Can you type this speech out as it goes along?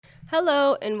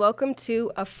Hello, and welcome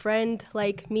to A Friend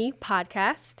Like Me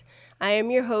podcast. I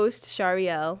am your host,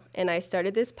 Shariel, and I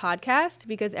started this podcast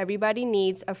because everybody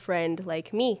needs a friend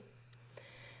like me.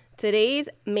 Today's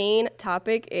main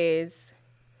topic is,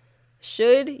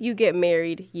 should you get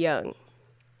married young?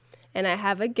 And I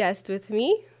have a guest with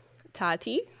me,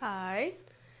 Tati. Hi.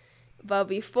 But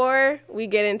before we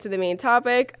get into the main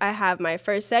topic, I have my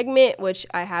first segment, which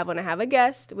I have when I have a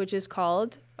guest, which is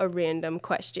called A Random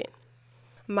Question.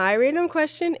 My random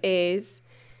question is,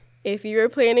 if you were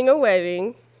planning a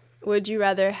wedding, would you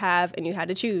rather have, and you had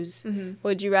to choose,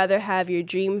 would you rather have your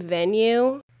dream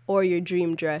venue or your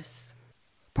dream dress?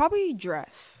 Probably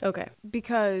dress. Okay.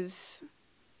 Because,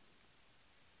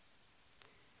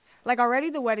 already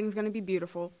the wedding's going to be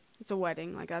beautiful. It's a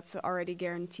wedding. That's already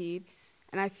guaranteed.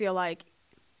 And I feel like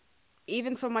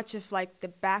even so much if,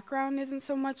 the background isn't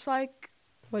so much,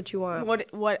 What you want.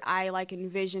 what I,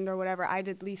 envisioned or whatever, I'd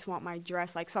at least want my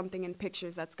dress, something in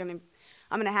pictures I'm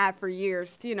going to have for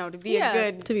years, to be a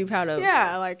good. To be proud of.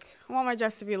 Yeah, I want my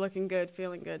dress to be looking good,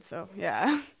 feeling good, so,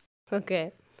 yeah.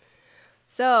 Okay.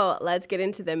 So let's get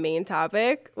into the main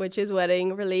topic, which is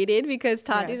wedding related, because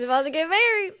Tati's about to get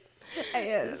married.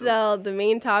 So the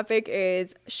main topic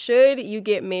is, should you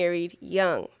get married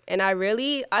young? And I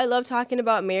love talking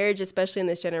about marriage, especially in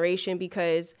this generation,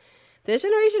 because this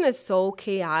generation is so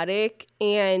chaotic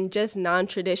and just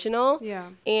non-traditional. Yeah.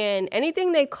 And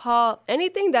anything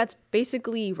that's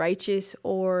basically righteous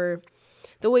or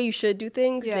the way you should do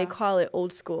things, they call it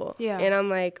old school. Yeah. And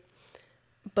I'm like,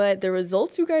 but the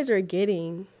results you guys are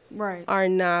getting are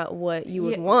not what you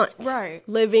would want. Right.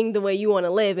 Living the way you want to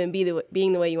live and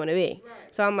being the way you want to be. Right.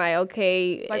 So I'm like,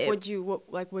 okay. What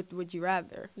would you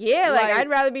rather? Yeah, I'd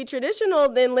rather be traditional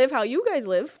than live how you guys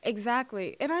live.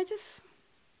 Exactly. And I just...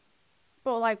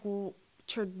 But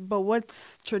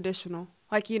what's traditional?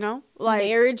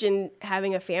 Marriage and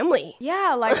having a family.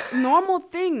 Yeah, normal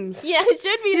things. Yeah, it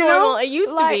should be normal. It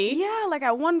used to be. Yeah,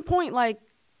 at one point,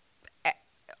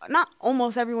 not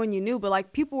almost everyone you knew,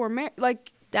 but people were married.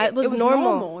 That was it was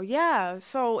normal. Yeah.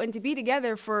 So, and to be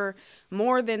together for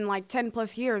more than 10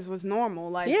 plus years was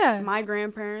normal. My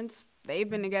grandparents, they've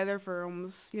been together for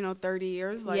almost 30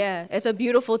 years. Yeah, it's a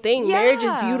beautiful thing. Yeah. Marriage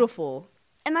is beautiful.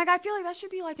 And I feel like that should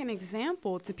be an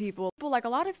example to people. But a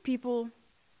lot of people,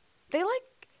 they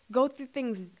go through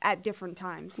things at different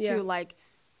times too.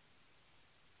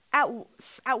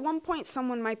 At one point,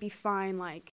 someone might be fine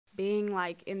being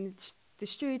in the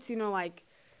streets.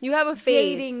 You have a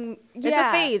phase. Dating. It's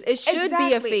a phase. It should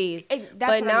be a phase.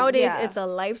 But nowadays, it's a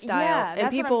lifestyle. Yeah, and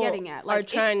that's people what I'm getting at. are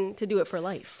trying to do it for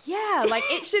life. Yeah,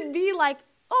 it should be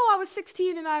oh, I was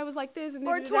 16 and I was like this and this.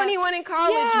 Or 21 in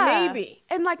college, maybe.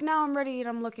 And now I'm ready and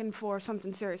I'm looking for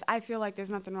something serious. I feel like there's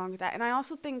nothing wrong with that. And I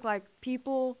also think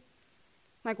people,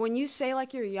 when you say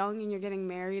you're young and you're getting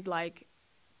married,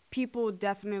 people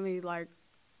definitely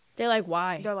they're like,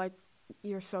 why? They're like,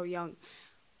 you're so young.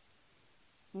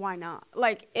 Why not?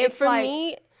 For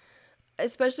me,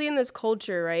 especially in this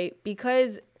culture, right?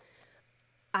 Because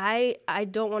I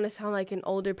don't want to sound like an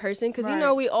older person because,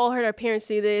 we all heard our parents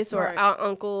say this or our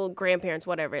uncle, grandparents,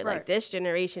 whatever. Right. This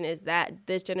generation is that.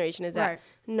 This generation is that. Right.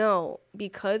 No,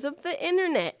 because of the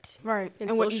internet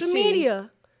and what you social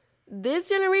media, this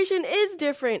generation is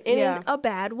different and in a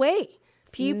bad way.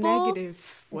 People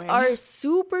Negative way. are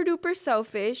super duper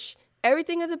selfish.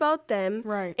 Everything is about them.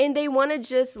 Right. And they want to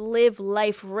just live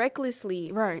life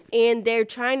recklessly. Right. And they're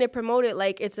trying to promote it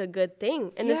like it's a good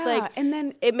thing. And it's and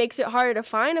then it makes it harder to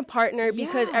find a partner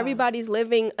because everybody's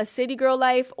living a city girl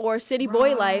life or city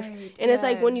boy life. And it's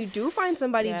when you do find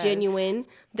somebody genuine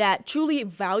that truly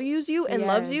values you and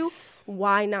loves you,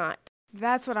 why not?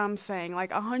 That's what I'm saying.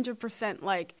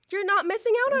 100%. You're not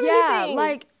missing out on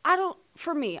anything. I don't,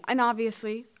 for me, and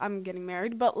obviously I'm getting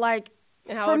married, but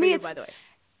and how for old me, are you, by the way?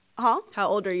 Huh? How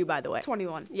old are you, by the way?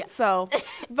 21. Yeah. So,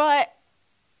 but,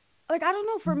 I don't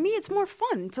know. For me, it's more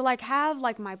fun to, have,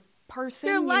 my person.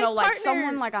 Your life partner.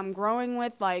 Someone, I'm growing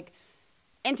with,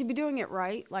 and to be doing it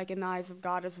right, in the eyes of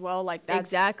God as well. That's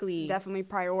exactly. Definitely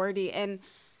priority. And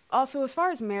also, as far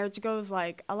as marriage goes,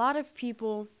 a lot of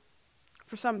people,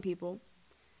 for some people,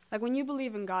 when you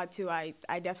believe in God too, I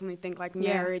definitely think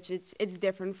marriage, it's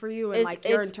different for you and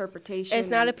your interpretation. It's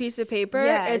not a piece of paper.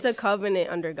 It's a covenant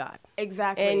under God.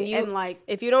 Exactly. And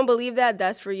if you don't believe that,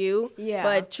 that's for you. Yeah.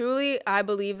 But truly, I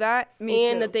believe that. Me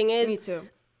too. And the thing is, me too.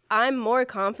 I'm more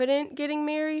confident getting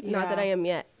married. Not that I am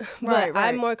yet. But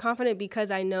I'm more confident because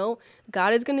I know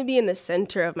God is going to be in the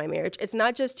center of my marriage. It's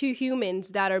not just two humans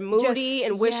that are moody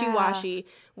and wishy-washy.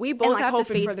 We both have to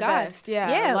face God.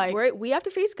 We have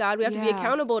to face God. We have to be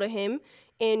accountable to Him.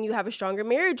 And you have a stronger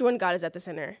marriage when God is at the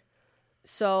center.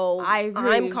 So I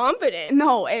agree. I'm confident.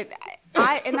 No, and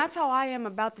that's how I am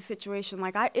about the situation.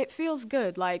 Like, it feels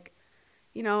good, like,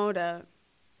 you know, to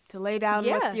lay down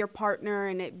with your partner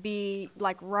and it be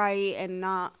like right and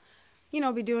not, you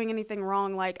know, be doing anything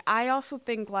wrong. Like, I also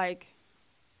think like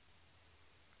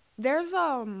there's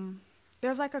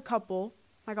like a couple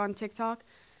like on TikTok,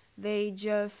 they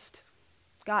just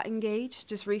got engaged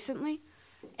just recently,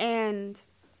 and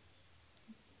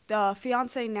the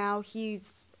fiance now,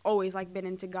 he's always like been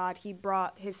into God. He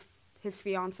brought his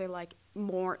fiance like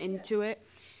more into it,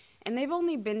 and they've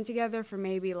only been together for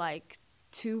maybe like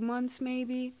 2 months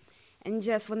maybe, and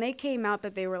just when they came out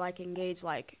that they were like engaged,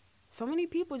 like so many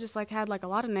people just like had like a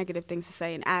lot of negative things to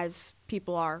say, and as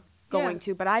people are going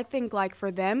to, but I think like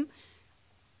for them,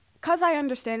 because I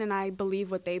understand and I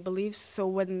believe what they believe, so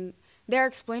when they're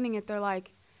explaining it, they're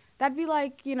like, that'd be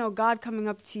like, you know, God coming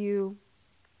up to you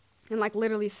and like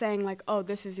literally saying like, oh,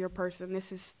 this is your person,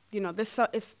 this is, you know, this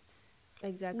is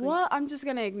exactly what I'm just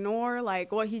gonna ignore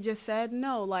like what he just said.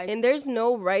 No, like, and there's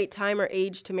no right time or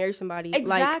age to marry somebody.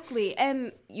 Exactly. Like,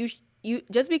 and you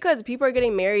just because people are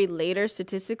getting married later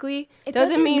statistically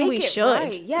doesn't mean we should.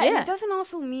 Right. Yeah, and it doesn't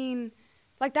also mean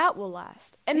like that will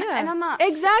last. And I'm not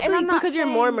exactly and I'm not because saying,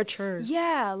 you're more mature.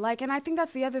 Yeah, like, and I think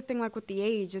that's the other thing, like with the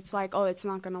age, it's like, oh, it's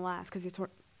not gonna last because you're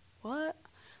what?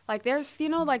 Like, there's, you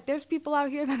know, like there's people out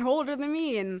here that are older than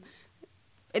me and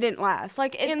it didn't last.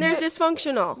 Like, and they're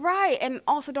dysfunctional. Right, and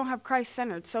also don't have Christ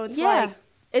centered. So it's like,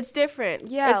 it's different.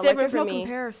 Yeah, it's different there's for no me.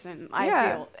 comparison.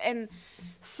 I feel, and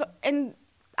so, and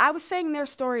I was saying their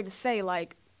story to say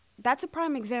like that's a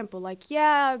prime example. Like,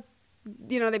 yeah,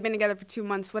 you know, they've been together for 2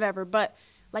 months, whatever, but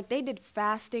like they did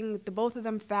fasting. The both of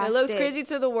them fasted. It looks crazy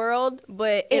to the world,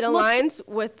 but it aligns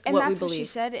with what we believe. And that's what she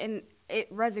said, and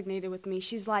it resonated with me.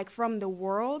 She's like, from the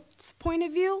world's point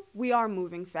of view, we are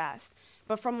moving fast,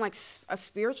 but from like a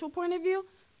spiritual point of view,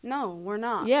 no, we're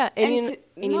not. Yeah, and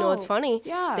you know what's funny?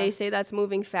 Yeah, they say that's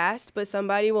moving fast, but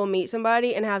somebody will meet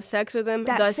somebody and have sex with them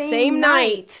that the same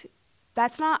night.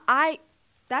 That's not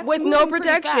That's with no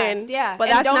protection. Yeah, but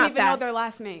and that's don't not even fast. know their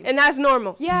last name. And that's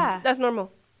normal. Yeah, that's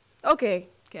normal. Okay.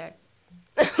 Okay.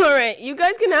 All right, you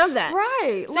guys can have that.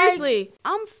 Right. Seriously, like,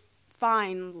 I'm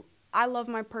fine. I love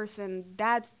my person.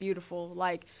 That's beautiful.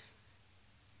 Like,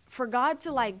 for God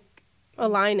to like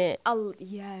align it.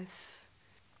 Yes,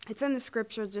 it's in the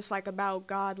scripture, just like about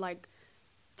God like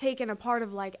taking a part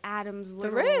of like Adam's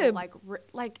literal, the rib.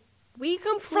 Like we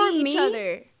complete each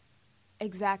other.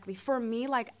 Exactly. For me,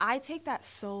 like, I take that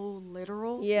so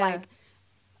literal. Yeah. Like,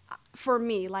 for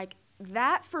me, like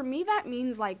that. For me, that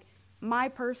means like my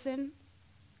person,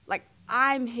 like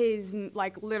I'm his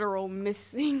like literal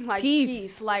missing like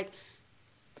piece. Like,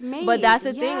 maybe. But that's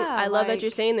the thing. I love that you're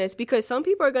saying this, because some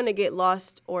people are gonna get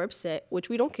lost or upset, which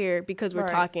we don't care because we're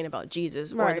talking about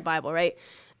Jesus or the Bible, right?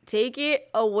 Take it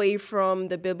away from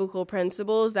the biblical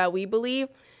principles that we believe.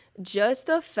 Just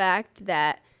the fact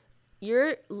that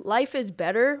your life is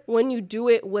better when you do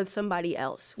it with somebody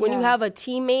else. When you have a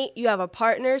teammate, you have a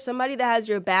partner, somebody that has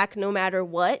your back no matter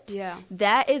what. Yeah.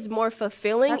 That is more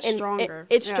fulfilling. That's and stronger.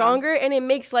 It's stronger, and it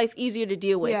makes life easier to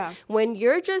deal with. Yeah. When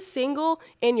you're just single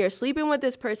and you're sleeping with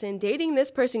this person, dating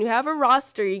this person, you have a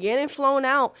roster, you're getting flown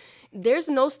out, there's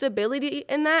no stability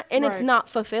in that, and it's not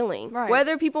fulfilling. Right.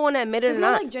 Whether people want to admit it or not. It's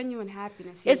not like genuine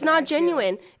happiness. It's not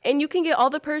genuine. And you can get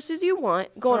all the purses you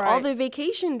want, go on all the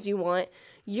vacations you want.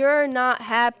 You're not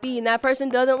happy, and that person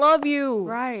doesn't love you.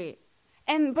 Right.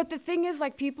 But the thing is,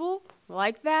 like, people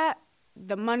like that,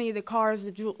 the money, the cars,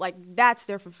 the jewel, like, that's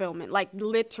their fulfillment. Like,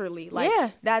 literally. Like,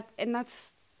 that's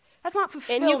not fulfillment.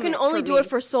 And you can only do it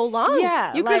for so long.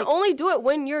 Yeah. You can only do it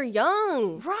when you're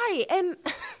young. Right. And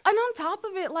on top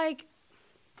of it, like,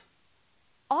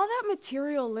 all that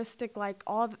materialistic, like,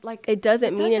 it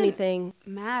doesn't mean anything.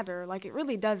 Matter. Like, it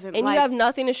really doesn't. And you have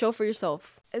nothing to show for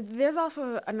yourself. There's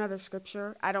also another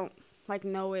scripture. I don't, like,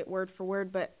 know it word for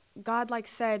word, but God, like,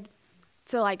 said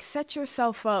to, like, set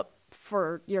yourself up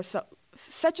for yourself.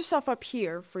 Set yourself up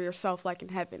here for yourself, like, in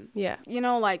heaven. Yeah. You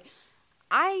know, like,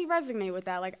 I resonate with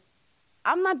that. Like,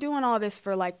 I'm not doing all this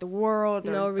for, like, the world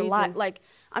or no reason. Like,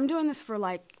 I'm doing this for,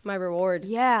 like, my reward.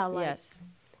 Yeah. Like, yes.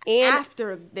 And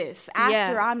after this,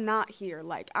 after I'm not here,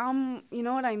 like, you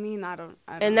know what I mean? I don't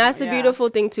and that's the beautiful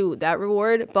thing too, that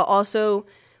reward. But also,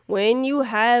 when you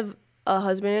have a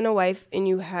husband and a wife and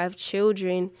you have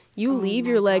children, you leave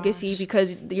your legacy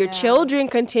because your children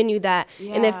continue that.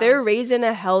 Yeah. And if they're raised in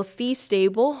a healthy,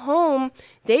 stable home,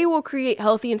 they will create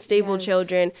healthy and stable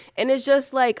children. And it's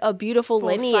just like a beautiful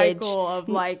lineage. Cycle of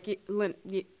like,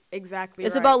 exactly.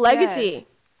 It's about legacy. Yes.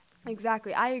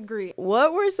 Exactly. I agree.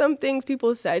 What were some things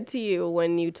people said to you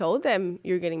when you told them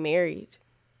you're getting married?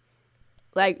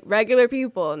 Like regular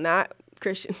people, not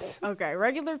Christians. Okay,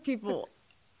 regular people.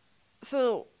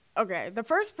 So, okay, the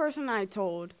first person I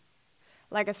told,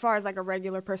 like, as far as, like, a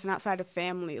regular person outside of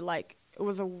family, like, it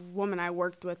was a woman I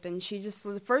worked with, and she just,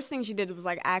 the first thing she did was,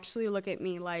 like, actually look at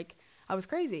me like I was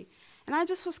crazy. And I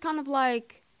just was kind of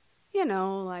like, you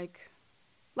know,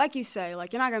 like you say,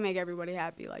 like, you're not going to make everybody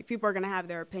happy. Like, people are going to have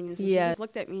their opinions. And she just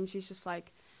looked at me, and she's just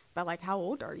like, but, like, how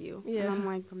old are you? Yeah. And I'm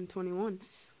like, I'm 21.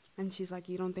 And she's like,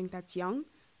 you don't think that's young?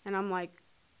 And I'm like,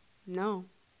 no.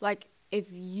 Like, if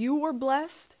you were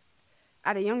blessed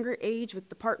at a younger age with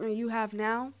the partner you have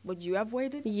now, would you have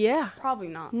waited? Yeah. Probably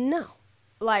not. No.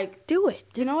 Like, do it.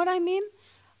 You know what I mean?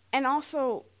 And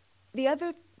also, the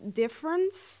other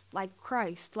difference, like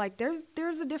Christ, like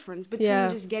there's a difference between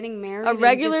just getting married, a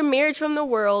regular marriage from the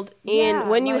world, and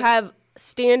when you have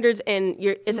standards and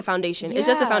it's a foundation. It's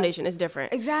just a foundation. It's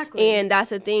different. Exactly. And that's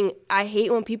the thing. I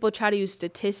hate when people try to use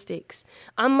statistics.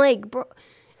 I'm like, bro,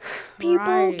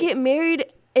 people get married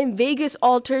in Vegas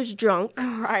altars drunk.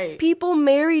 Right. People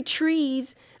marry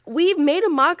trees. We've made a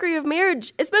mockery of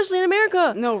marriage, especially in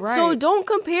America. No, right. So don't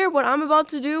compare what I'm about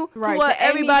to do to what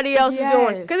everybody else is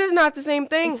doing. Because it's not the same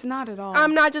thing. It's not at all.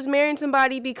 I'm not just marrying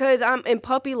somebody because I'm in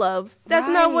puppy love. That's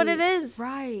not what it is.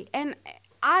 Right. And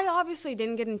I obviously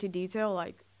didn't get into detail,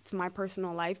 like, it's my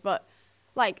personal life. But,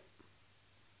 like,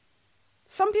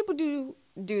 some people do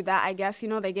that, I guess. You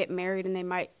know, they get married and they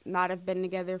might not have been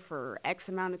together for X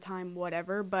amount of time,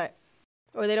 whatever. But...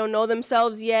 or they don't know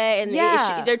themselves yet, and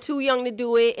they're too young to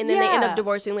do it, and then they end up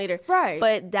divorcing later. Right.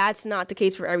 But that's not the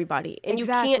case for everybody, and you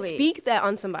can't speak that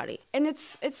on somebody. And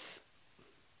it's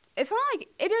not like,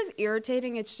 it is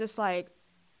irritating. It's just like,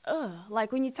 ugh.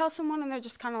 Like, when you tell someone and they're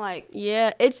just kind of like...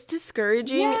 yeah, it's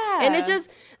discouraging. Yeah. And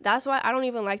that's why I don't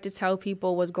even like to tell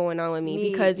people what's going on with me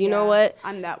because you know what?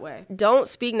 I'm that way. Don't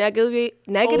speak negatively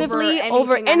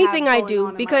over anything I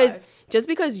do, because... just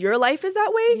because your life is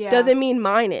that way doesn't mean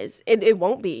mine is. It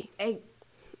won't be.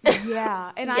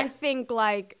 Yeah. And I think,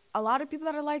 like, a lot of people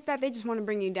that are like that, they just want to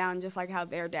bring you down just like how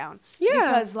they're down. Yeah.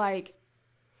 Because, like...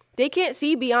 they can't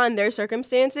see beyond their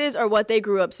circumstances or what they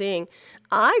grew up seeing.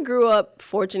 I grew up,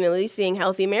 fortunately, seeing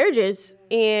healthy marriages,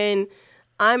 and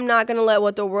I'm not going to let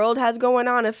what the world has going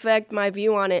on affect my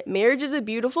view on it. Marriage is a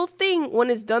beautiful thing when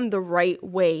it's done the right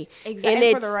way. Exactly.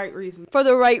 And for the right reason. For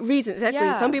the right reason, exactly.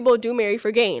 Yeah. Some people do marry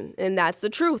for gain, and that's the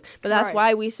truth. But that's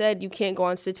why we said you can't go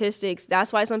on statistics.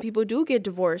 That's why some people do get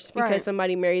divorced, because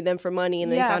somebody married them for money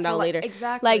and they found out later.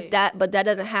 Exactly. Like that, but that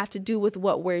doesn't have to do with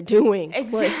what we're doing.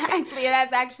 Exactly. It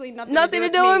has actually nothing to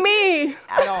do with me.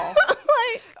 At all.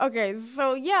 Okay,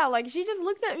 so yeah, like, she just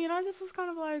looked at me and I just was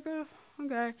kind of like,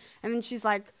 okay. And then she's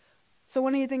like, so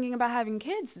when are you thinking about having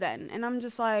kids then? And I'm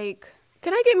just like...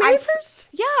 can I get married first?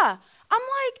 Yeah. I'm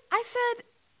like, I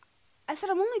said,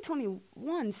 I'm only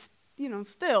 21, you know,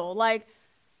 still. Like,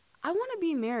 I want to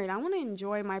be married. I want to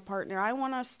enjoy my partner. I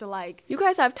want us to, like... you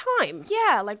guys have time.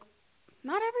 Yeah, like,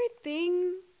 not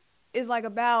everything is, like,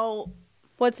 about...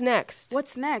 what's next?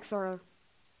 Or,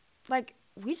 like,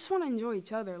 we just want to enjoy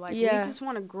each other. Like, we just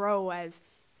want to grow as...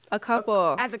 a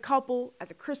couple. As a couple, as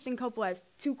a Christian couple, as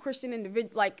two Christian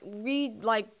individuals. Like, we,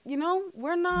 like, you know,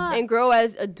 we're not... and grow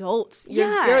as adults. You're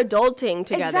adulting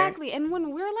together. Exactly. And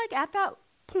when we're, like, at that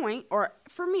point, or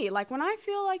for me, like, when I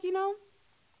feel like, you know,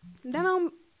 then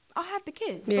I'll have the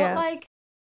kids. Yeah. But, like,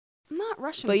 I'm not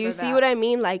rushing But you see what I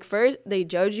mean? Like, first, they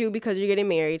judge you because you're getting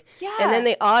married. Yeah. And then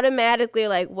they automatically,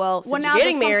 like, well, since you're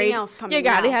getting married, you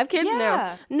got to have kids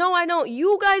now. No, I don't.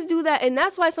 You guys do that. And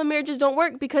that's why some marriages don't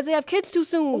work, because they have kids too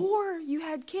soon. Or you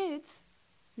had kids.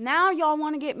 Now y'all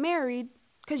want to get married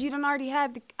because you done already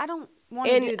had the... I don't want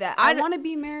to do that. I want to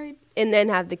be married. And then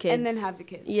have the kids.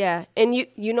 Yeah. And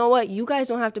you know what? You guys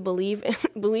don't have to believe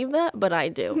that, but I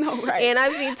do. No, right. And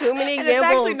I've seen too many examples. And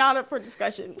it's actually not up for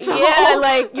discussion. So. Yeah,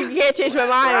 like, you can't change my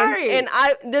mind. Right.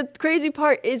 And the crazy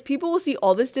part is people will see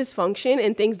all this dysfunction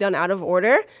and things done out of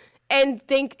order and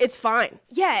think it's fine.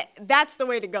 Yeah, that's the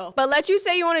way to go. But let you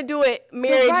say you want to do it,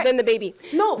 marriage, then the baby.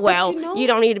 No, well, but you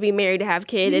don't need to be married to have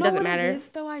kids. It doesn't matter. You know what it is,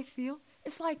 though, I feel?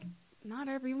 It's like, not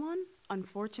everyone,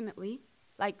 unfortunately,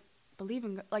 like, believe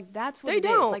in God. Like, that's what they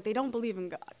don't. Is. Like, they don't believe in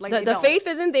God. Like, the faith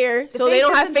isn't there, so they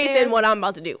don't have faith in what I'm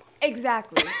about to do.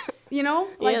 Exactly. You know?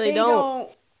 Like, yeah, they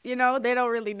don't. You know, they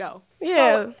don't really know. Yeah.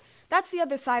 So, that's the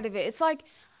other side of it. It's like,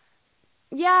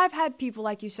 yeah, I've had people,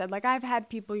 like you said, like, I've had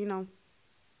people, you know,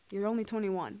 you're only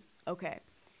 21. Okay.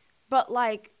 But,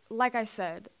 like I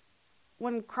said,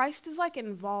 when Christ is, like,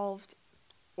 involved,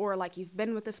 or, like, you've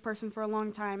been with this person for a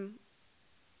long time,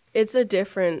 it's a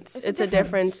difference. It's a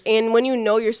difference. And when you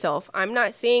know yourself, I'm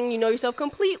not saying you know yourself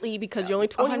completely because you're only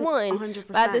 21. 100%.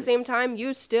 But at the same time,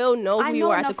 you still know who you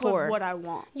are at the core. I know enough of what I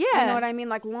want. Yeah. You know what I mean?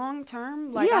 Like, long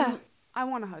term, like, I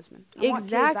want a husband. I want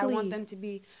kids. I want them to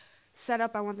be set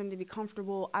up. I want them to be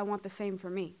comfortable. I want the same for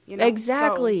me. You know?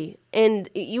 Exactly. So, and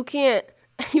you can't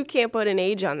put an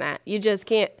age on that. You just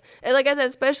can't. And like I said,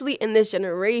 especially in this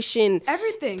generation,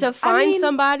 everything to find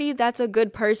somebody that's a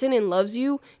good person and loves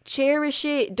you, cherish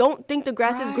it. Don't think the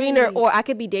grass is greener, or I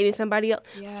could be dating somebody else.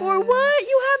 Yes. For what?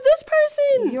 You have this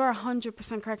person. You're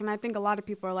 100% correct, and I think a lot of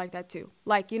people are like that too.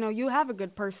 Like, you know, you have a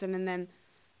good person, and then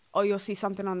you'll see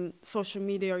something on social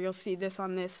media, or you'll see this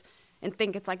on this, and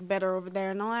think it's like better over there.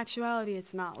 In all actuality,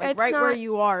 it's not. Like, where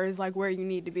you are is like where you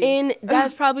need to be. And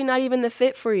that's probably not even the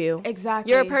fit for you.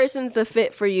 Exactly. Your person's the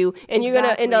fit for you. And you're going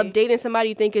to end up dating somebody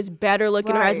you think is better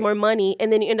looking or has more money.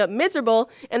 And then you end up miserable.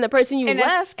 And the person you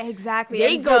left,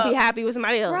 they go be happy with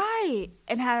somebody else. Right.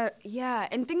 And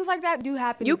and things like that do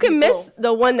happen. You can miss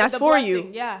the one that's for you.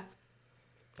 Yeah.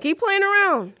 Keep playing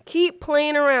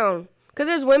around. Because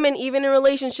there's women, even in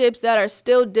relationships, that are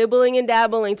still dibbling and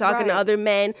dabbling, talking to other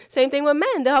men. Same thing with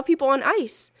men. They'll have people on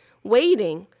ice,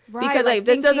 waiting. Right. Because, like,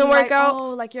 this doesn't work out. Oh,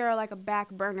 like you're like a back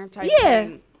burner type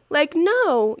thing. Like,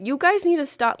 no. You guys need to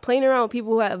stop playing around with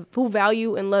people who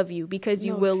value and love you, because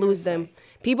you will lose them.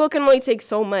 People can only take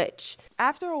so much.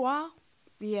 After a while,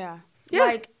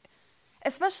 like,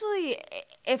 especially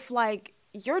if, like,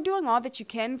 you're doing all that you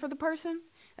can for the person,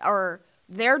 or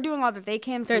they're doing all that they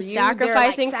can for you. They're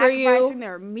sacrificing for you.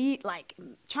 They're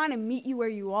trying to meet you where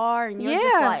you are, and you're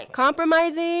just like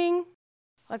compromising.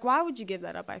 Like, why would you give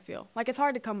that up? I feel like it's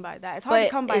hard to come by that. It's hard to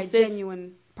come by a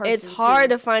genuine person. It's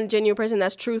hard to find a genuine person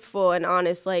that's truthful and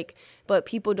honest. Like, but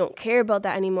people don't care about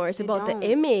that anymore. It's about the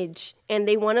image, and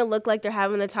they want to look like they're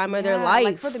having the time of their life.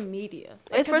 Like, for the media.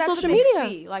 Like, it's for social media.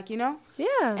 See, like, you know.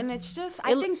 Yeah. And it's just,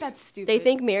 I think that's stupid. They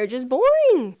think marriage is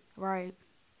boring. Right.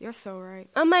 You're so right.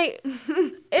 I'm like,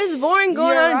 it's boring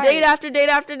going on date after date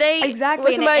after date.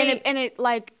 Exactly. And it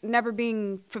like never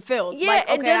being fulfilled. Yeah, like,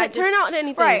 it doesn't turn out to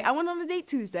anything. Right. I went on a date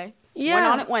Tuesday. Yeah. Went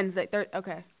on it Wednesday.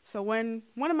 Okay. So when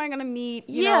am I going to meet?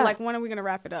 You know, like, when are we going to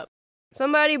wrap it up?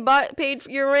 Somebody paid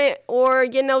for your rent, or,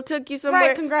 you know, took you somewhere.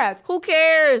 Right, congrats. Who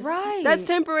cares? Right. That's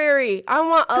temporary. I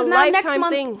want a lifetime next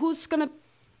month, thing. Who's going to...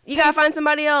 You got to find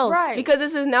somebody else. Right. Because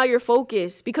this is now your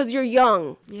focus. Because you're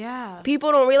young. Yeah.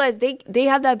 People don't realize they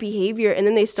have that behavior, and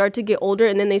then they start to get older,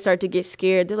 and then they start to get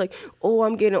scared. They're like, oh,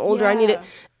 I'm getting older. I need it.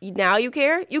 Now you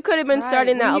care? You could have been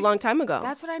starting that a long time ago.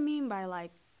 That's what I mean by,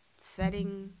 like,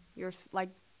 setting your... Like,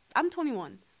 I'm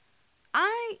 21.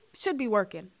 I should be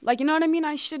working. Like, you know what I mean?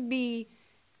 I should be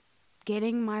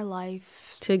getting my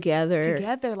life together.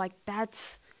 Like,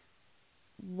 that's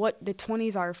what the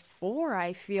 20s are for,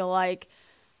 I feel like.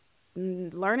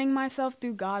 Learning myself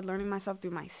through God, learning myself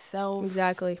through myself.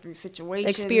 Exactly. Through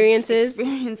situations.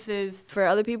 Experiences. For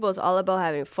other people, it's all about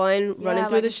having fun, running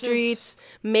through the streets,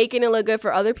 making it look good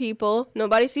for other people.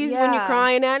 Nobody sees when you're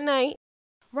crying at night.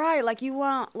 Right, like, you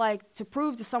want, like, to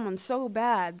prove to someone so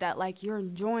bad that, like, you're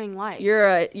enjoying life. You're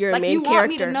a main character. Like, you want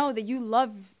me to know that you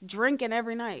love drinking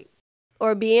every night.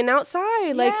 Or being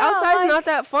outside. Like, outside's not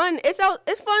that fun. It's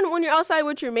fun when you're outside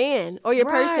with your man or your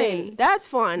person. That's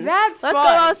fun. Let's go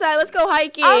outside. Let's go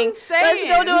hiking. I'm saying.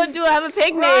 Let's go have a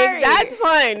picnic. Right. That's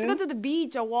fun. Let's go to the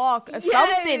beach, a walk,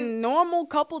 something, normal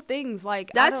couple things.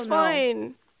 Like, that's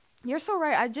fun. You're so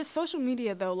right. Social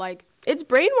media, though, like, it's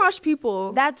brainwashed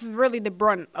people. That's really the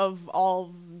brunt of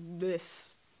all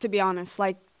this, to be honest.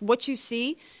 Like, what you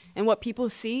see and what people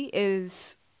see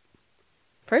is...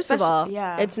 First of all,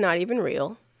 it's not even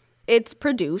real. It's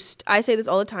produced. I say this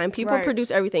all the time. People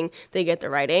produce everything. They get the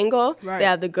right angle. Right. They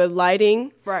have the good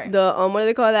lighting. Right. The what do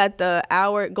they call that? The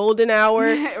golden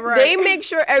hour. They make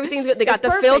sure everything's good. They got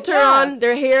the filter on.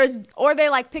 Their hair's... Or they,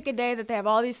 like, pick a day that they have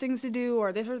all these things to do,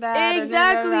 or this or that.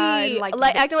 Exactly. Or this or that,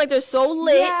 like acting like they're so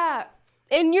lit. Yeah.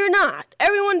 And you're not.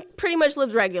 Everyone pretty much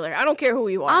lives regular. I don't care who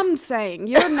you are. I'm saying,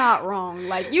 you're not wrong.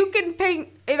 Like, you can paint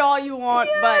it all you want,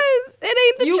 but it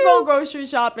ain't the truth. You go grocery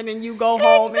shopping and you go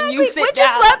home and you sit with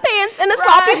down. With your sweatpants and a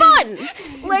sloppy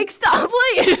button. Like, stop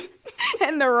playing.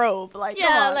 And the robe. Like,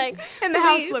 come on. Like, and the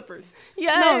house slippers.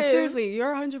 Yeah. No, seriously,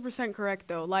 you're 100% correct,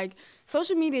 though. Like,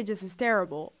 social media just is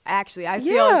terrible, actually. I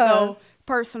feel as though,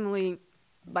 personally,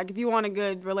 like, if you want a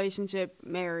good relationship,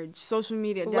 marriage, social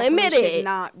media definitely should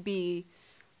not be...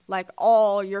 like,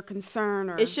 all your concern,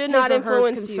 or it should not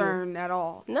influence concern at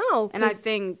all. No. And I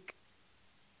think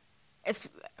it's,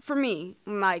 for me,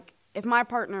 like, if my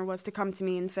partner was to come to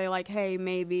me and say, like, hey,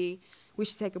 maybe we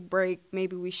should take a break,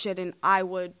 maybe we shouldn't, I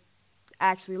would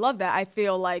actually love that. I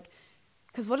feel like,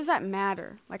 because what does that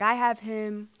matter? Like, I have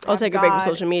him. I'll take a break from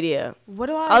social media. What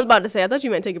do I was about to say, I thought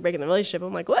you meant take a break in the relationship.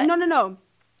 I'm like, what? No.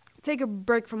 Take a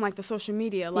break from, like, the social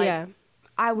media. Like,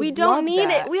 We don't need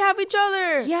it. We have each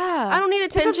other. Yeah. I don't need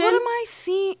attention. Because what am I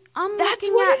seeing? I'm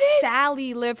looking at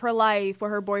Sally live her life with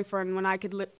her boyfriend when I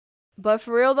could live. But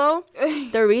for real, though,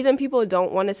 the reason people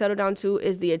don't want to settle down, too,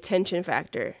 is the attention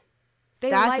factor.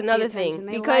 That's another thing.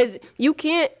 Because you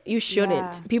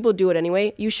shouldn't. Yeah. People do it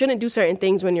anyway. You shouldn't do certain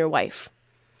things when you're a wife.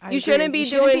 You shouldn't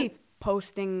be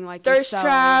posting like thirst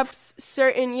traps,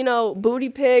 certain, booty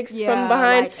pics from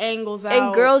behind. Like angles out.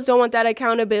 And girls don't want that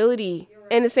accountability.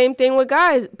 And the same thing with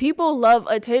guys. People love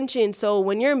attention. So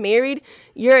when you're married,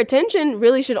 your attention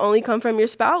really should only come from your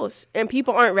spouse. And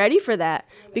people aren't ready for that.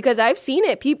 Because I've seen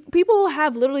it. People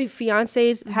have literally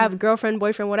fiancés, have girlfriend,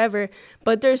 boyfriend, whatever.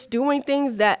 But they're doing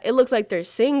things that it looks like they're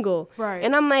single. Right.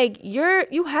 And I'm like,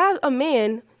 you have a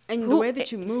man. And the way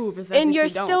that you move is as and if you're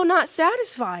you don't. still not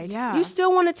satisfied. Yeah. You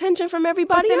still want attention from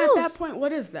everybody else. But then at that point,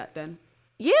 what is that then?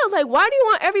 Yeah, like, why do you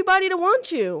want everybody to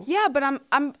want you? Yeah, but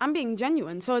I'm being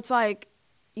genuine. So it's like,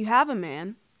 you have a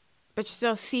man, but you're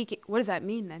still seeking. What does that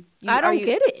mean then? I don't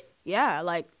get it. Yeah,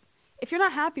 like, if you're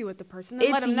not happy with the person,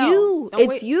 then let them know.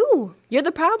 It's you. You're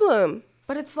the problem.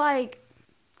 But it's like,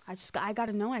 I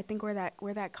gotta know. I think where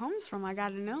that comes from. I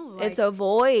gotta know. Like, it's a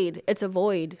void. It's a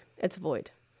void.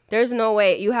 There's no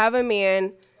way. You have a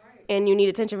man, and you need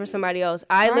attention from somebody else.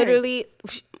 I don't need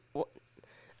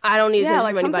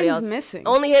attention from anybody else. Missing.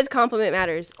 Only his compliment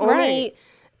matters. Only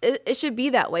it should be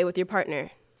that way with your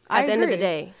partner. At the end of the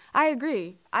day, I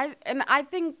agree. I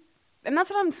think, and that's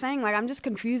what I'm saying. Like, I'm just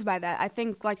confused by that. I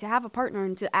think, like, to have a partner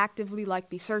and to actively, like,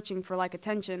 be searching for, like,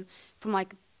 attention from,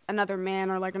 like, another man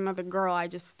or, like, another girl, I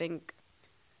just think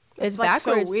it's like,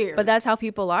 backwards. So weird. But that's how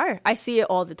people are. I see it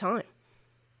all the time.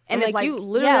 And like, you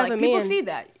literally have a man. People see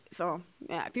that. So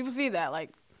yeah, people see that.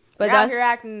 Like, but you're out here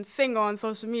acting single on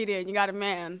social media and you got a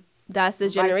man. That's the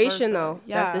generation, though.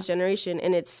 Yeah. That's this generation,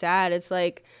 and it's sad. It's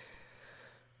like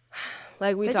we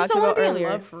talked about earlier. They just don't want to be in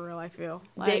love for real. I feel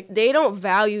like they don't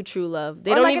value true love.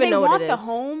 They don't even know what it is. They want the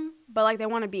home, but like they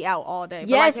want to be out all day.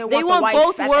 Yes, but, like, they want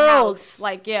both worlds.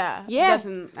 Like yeah.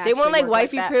 They want like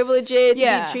wifey privileges,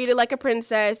 to be treated like a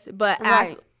princess, but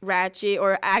act ratchet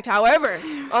or act however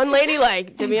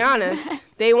unladylike. To be honest,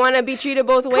 they want to be treated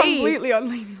both ways. Completely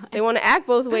unladylike. They want to act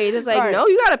both ways. It's like no,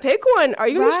 you got to pick one. Are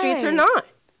you in the streets or not?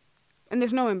 And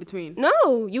there's no in between.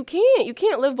 No, you can't. You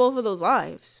can't live both of those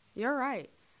lives. You're right.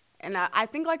 And I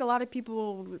think like a lot of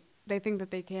people, they think that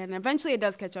they can. And eventually it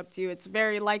does catch up to you. It's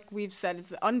very, like we've said,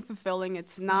 it's unfulfilling.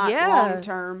 It's not long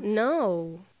term.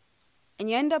 No. And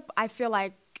you end up, I feel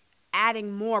like,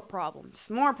 adding more problems.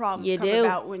 More problems come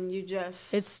about when you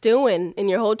just... It's stewing in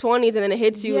your whole 20s and then it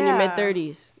hits you in your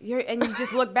mid-30s. And you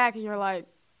just look back and you're like...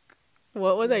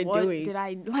 What was I doing? What did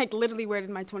I... Like, literally, where did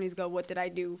my 20s go? What did I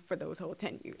do for those whole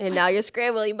 10 years? And now you're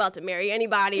scrambling. You're about to marry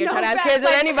anybody or try to have kids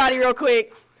with anybody real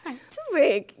quick.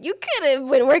 Like, you could have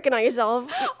been working on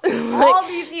yourself. All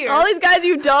these years. All these guys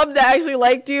you dubbed that actually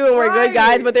liked you and were good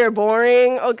guys, but they were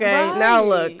boring. Okay, now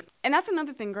look. And that's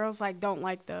another thing. Girls, like, don't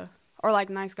like or like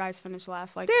nice guys finish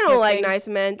last. Like, they don't like nice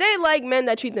men. They like men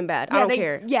that treat them bad. I don't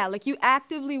care. Yeah, like, you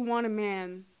actively want a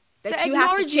man that you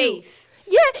have to chase.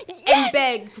 Yeah, and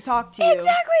beg to talk to you.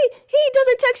 Exactly. He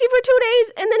doesn't text you for 2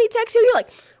 days, and then he texts you. You're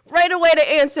like, right away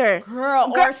to answer.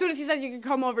 Girl, or as soon as he says you can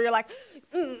come over, you're like...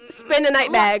 Spend a night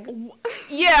bag.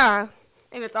 Yeah.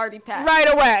 And it's already packed.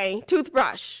 Right away.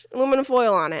 Toothbrush. Aluminum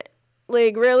foil on it.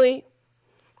 Like, really?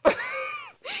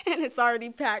 And it's already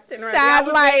packed and ready. Sad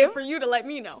life. For you to let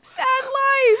me know. Sad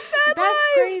life. That's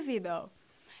crazy, though.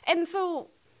 And so,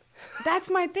 that's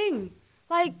my thing.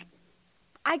 Like,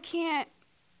 I can't.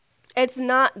 It's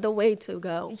not the way to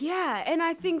go. Yeah. And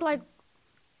I think, like,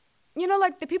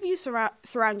 like, the people you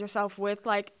surround yourself with,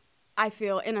 like, I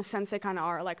feel, in a sense, they kind of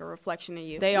are like a reflection of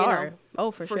you. They are. Oh,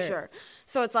 for sure. For sure.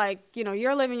 So it's like,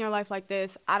 you're living your life like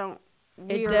this.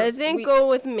 It doesn't go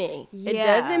with me. Yeah, it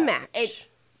doesn't match.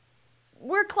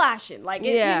 We're clashing. Like,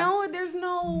 there's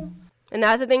no... And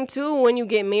that's the thing, too. When you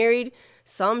get married,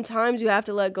 sometimes you have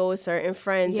to let go of certain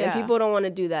friends. Yeah. And people don't want to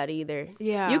do that either.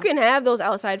 Yeah. You can have those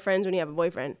outside friends when you have a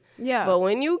boyfriend. Yeah. But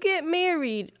when you get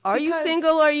married, are you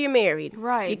single or are you married?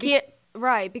 Right. You can't...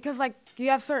 Right, because, like, you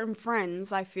have certain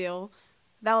friends, I feel,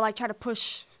 that will, like, try to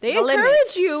push the limits. They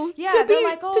encourage you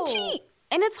to cheat.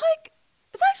 And it's, like,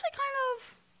 it's actually kind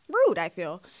of rude, I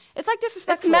feel. It's, like,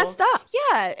 disrespectful. It's messed up.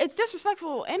 Yeah, it's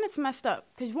disrespectful and it's messed up.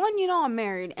 Because, one, I'm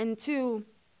married, and two...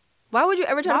 Why would you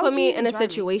ever try to put me in a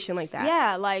situation like that?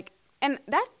 Yeah, like, and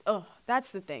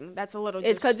that's the thing. That's a little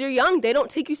It's because you're young. They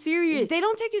don't take you serious. They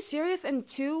don't take you serious, and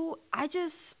two, I'm,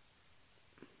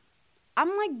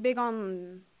 like, big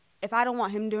on... if I don't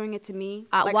want him doing it to me,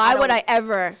 why would I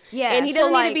ever? Yeah, and he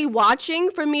doesn't need to be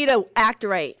watching for me to act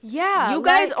right. Yeah, you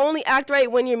guys only act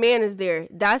right when your man is there.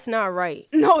 That's not right.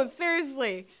 No,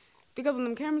 seriously, because when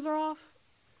them cameras are off,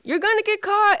 you're gonna get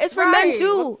caught. It's for men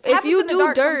too. If you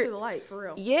do dirt, to the light, for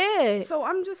real. Yeah. So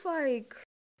I'm just like.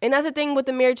 And that's the thing with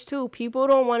the marriage, too. People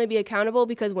don't want to be accountable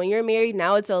because when you're married,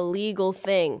 now it's a legal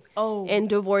thing. Oh. And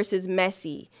divorce is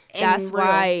messy. That's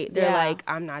why they're like,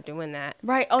 I'm not doing that.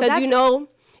 Right. Because, you know,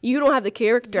 you don't have the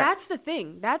character. That's the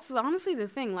thing. That's honestly the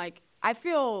thing. Like, I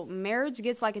feel marriage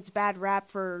gets, like, its bad rap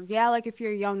for, like, if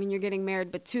you're young and you're getting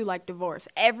married, but two, like, divorce.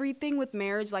 Everything with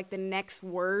marriage, like, the next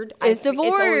word is divorce.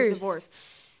 It's always divorce.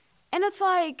 And it's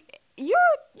like... You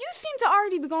seem to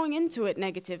already be going into it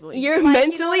negatively. You're like,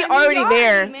 mentally already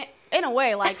there. In a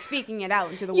way, like speaking it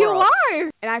out into the you world. You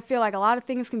are. And I feel like a lot of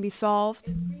things can be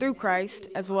solved through Christ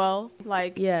as well.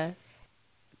 Like,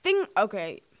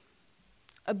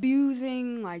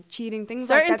 abusing, like cheating, things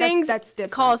certain like that. Things that's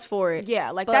different. Calls for it.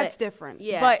 Yeah, like that's different.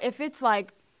 Yeah. But if it's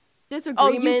like,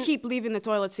 disagreement. Oh, you keep leaving the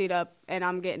toilet seat up and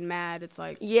I'm getting mad. It's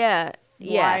like, yeah.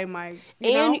 Why am I?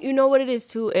 You know what it is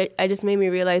too? I just made me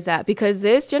realize that because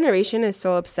this generation is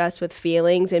so obsessed with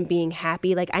feelings and being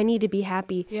happy. Like, I need to be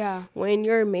happy. Yeah. When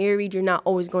you're married, you're not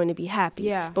always going to be happy.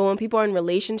 Yeah. But when people are in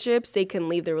relationships, they can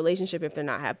leave the relationship if they're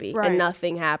not happy. Right. And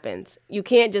nothing happens. You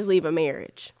can't just leave a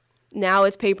marriage. Now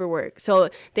it's paperwork.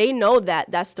 So they know that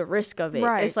that's the risk of it.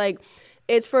 Right. It's like,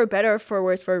 it's for better or for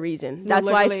worse for a reason. That's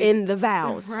why it's in the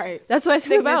vows. Right. That's why it's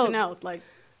in the vows. And out, like,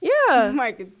 yeah.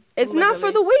 Like, it's not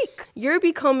for the weak. You're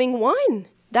becoming one.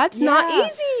 That's not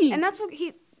easy. And that's what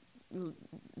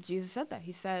Jesus said that.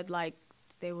 He said, like,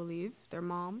 they will leave their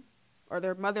mom or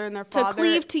their mother and their father. To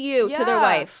cleave to you, to their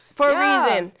wife, for a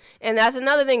reason. And that's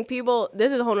another thing. People,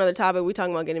 this is a whole nother topic. We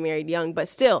talking about getting married young, but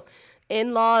still,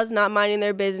 in-laws not minding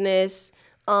their business,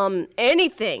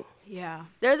 anything. Yeah.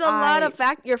 There's a lot of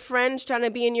your friends trying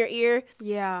to be in your ear.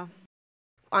 Yeah.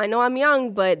 I know I'm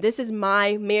young, but this is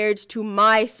my marriage to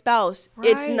my spouse.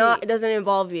 Right. It doesn't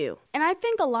involve you. And I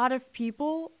think a lot of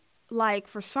people, like,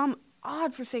 for some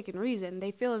odd forsaken reason,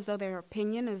 they feel as though their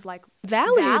opinion is, like,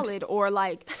 valid or,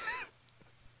 like,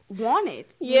 wanted.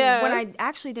 Yeah. When I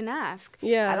actually didn't ask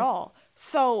at all.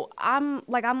 So I'm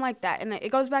like that. And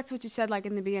it goes back to what you said, like,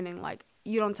 in the beginning, like,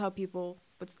 you don't tell people,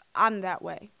 but I'm that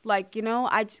way. Like, you know,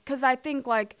 because I think,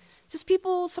 like, just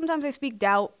people, sometimes they speak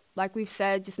doubt. Like we've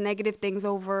said, just negative things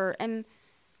over. And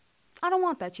I don't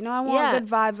want that, you know? I want good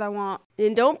vibes. I want...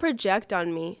 And don't project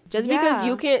on me. Just because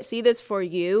you can't see this for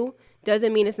you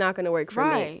doesn't mean it's not going to work for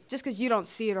me. Just because you don't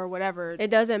see it or whatever. It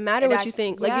doesn't matter what you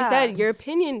think. Like you said, your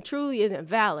opinion truly isn't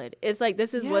valid. It's like,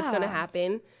 this is what's going to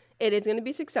happen. It is going to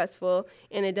be successful.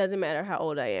 And it doesn't matter how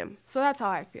old I am. So that's how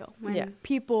I feel. When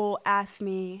people ask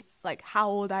me, like, how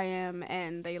old I am,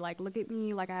 and they, like, look at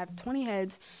me like I have 20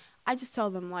 heads, I just tell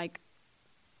them, like,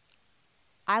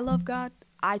 I love God.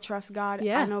 I trust God.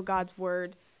 I know God's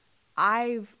word.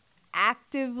 I've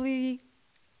actively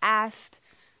asked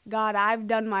God. I've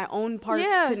done my own parts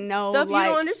to know. Stuff you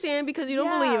don't understand because you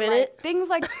don't believe in it. Things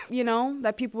like, you know,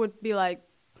 that people would be like,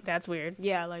 that's weird.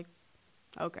 Yeah, like,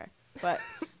 okay. But,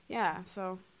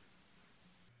 so.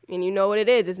 And you know what it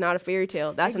is. It's not a fairy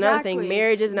tale. That's another thing.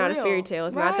 Marriage is not a fairy tale.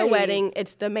 It's not the wedding.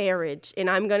 It's the marriage. And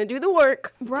I'm going to do the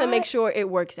work to make sure it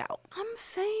works out. I'm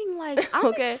saying, like,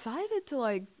 I'm excited to,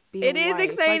 like, be a wife. It is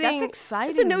exciting. Like, that's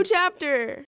exciting. It's a new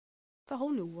chapter. It's a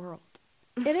whole new world.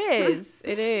 It is.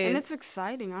 It is. And it's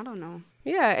exciting. I don't know.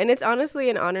 Yeah, and it's honestly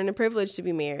an honor and a privilege to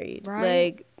be married.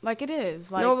 Right. Like it is.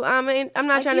 Like, no, I mean, I'm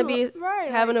not trying to be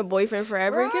having a boyfriend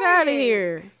forever. Get out of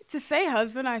here. To say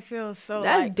husband, I feel so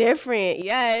that's different.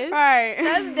 Yes. Right.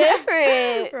 That's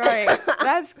different. Right.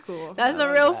 That's cool. That's a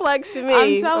real flex to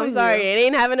me. I'm sorry. It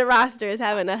ain't having a roster. It's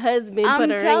having a husband put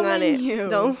a ring on it.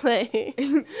 Don't play.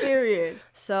 Period.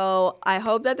 So I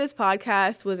hope that this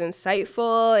podcast was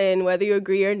insightful, and whether you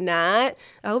agree or not,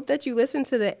 I hope that you listen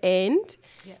to the end.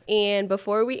 Yeah. And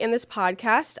before we end this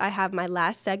podcast, I have my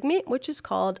last segment, which is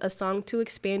called A Song to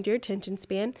Expand Your Attention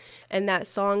Span. And that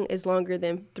song is longer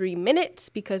than 3 minutes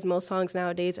because most songs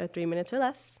nowadays are 3 minutes or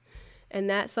less. And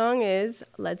that song is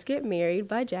Let's Get Married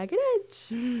by Jagged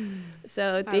Edge.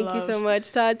 So thank you so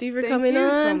much, Tati, for coming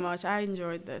on. Thank you so much. I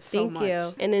enjoyed this so much.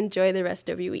 Thank you. And enjoy the rest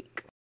of your week.